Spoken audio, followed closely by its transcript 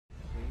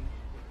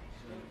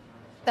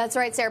That's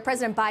right, Sarah.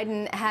 President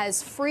Biden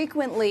has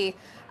frequently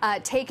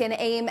taken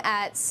aim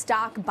at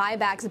stock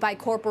buybacks by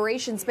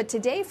corporations. But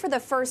today, for the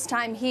first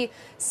time, he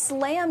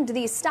slammed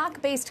the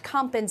stock-based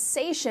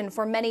compensation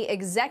for many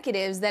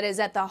executives that is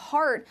at the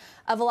heart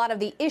of a lot of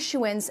the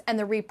issuance and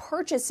the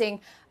repurchasing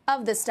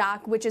of the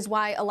stock, which is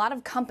why a lot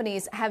of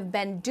companies have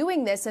been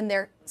doing this, and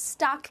their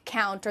stock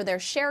count, or their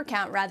share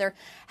count rather,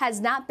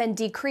 has not been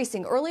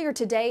decreasing. Earlier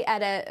today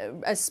at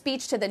a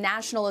speech to the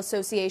National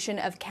Association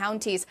of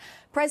Counties,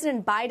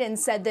 President Biden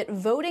said that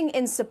voting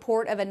in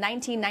support of a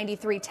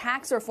 1993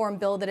 tax reform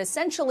bill that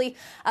essentially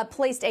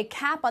placed a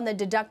cap on the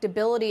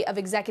deductibility of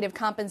executive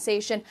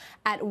compensation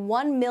at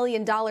 $1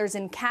 million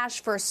in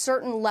cash for a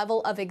certain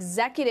level of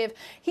executive.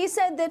 He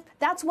said that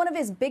that's one of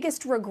his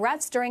biggest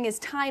regrets during his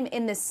time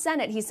in the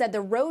Senate. He said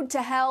the road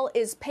to hell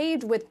is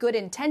paved with good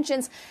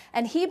intentions,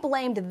 and he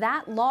blamed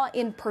that law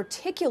in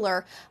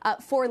particular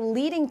for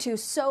leading to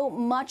so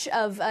much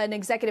of an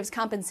executive's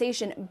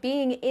compensation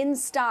being in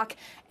stock,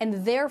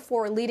 and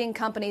therefore leading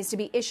companies to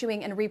be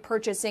issuing and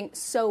repurchasing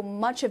so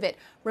much of it.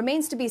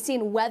 Remains to be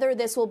seen whether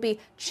this will be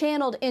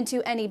channeled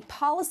into any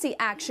policy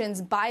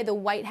actions by the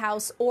White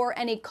House or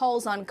any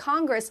calls on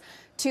Congress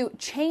to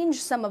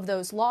change some of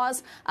those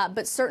laws.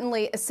 But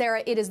certainly,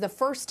 Sarah, it is the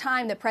first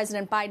time that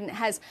President Biden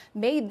has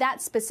made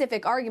that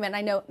specific argument.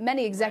 I know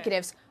many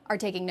executives are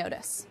taking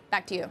notice.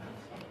 Back to you.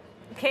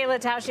 Kayla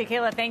Tausche.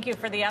 Kayla, thank you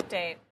for the update.